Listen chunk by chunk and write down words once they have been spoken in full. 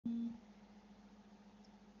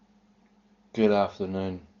Good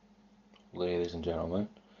afternoon, ladies and gentlemen.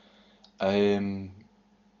 Um,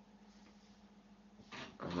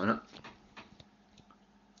 a minute.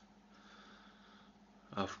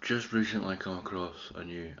 I've just recently come across a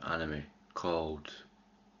new anime called.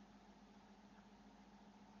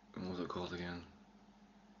 What was it called again?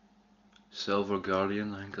 Silver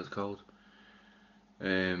Guardian, I think it's called.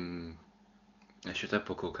 Um, it's your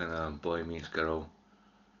typical kind of boy meets girl,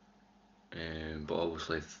 but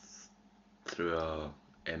obviously through a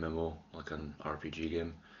MMO, like an RPG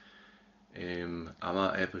game. I'm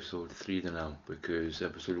at episode 3 now because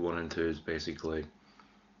episode 1 and 2 is basically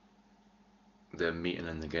them meeting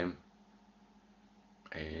in the game.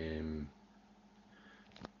 Um,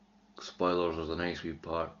 Spoilers, there's a nice wee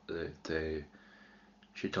part that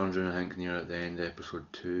she turns around, I think, near at the end of episode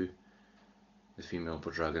 2, the female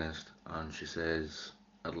protagonist, and she says,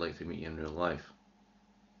 I'd like to meet you in real life.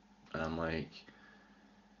 And I'm like,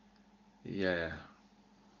 yeah,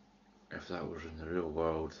 if that was in the real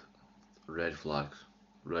world, red flags,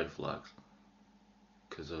 red flags.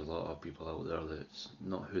 Because there's a lot of people out there that's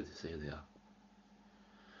not who they say they are.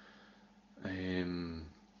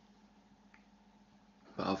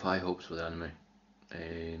 But I have high hopes for the anime.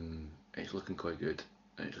 It's looking quite good.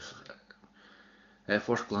 It just, at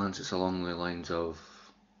first glance, it's along the lines of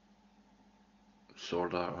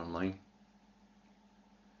Sword Art Online.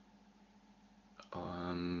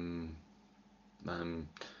 Um, in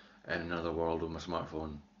another world with my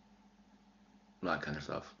smartphone, that kind of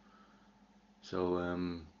stuff. So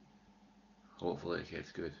hopefully it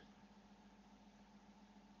gets good.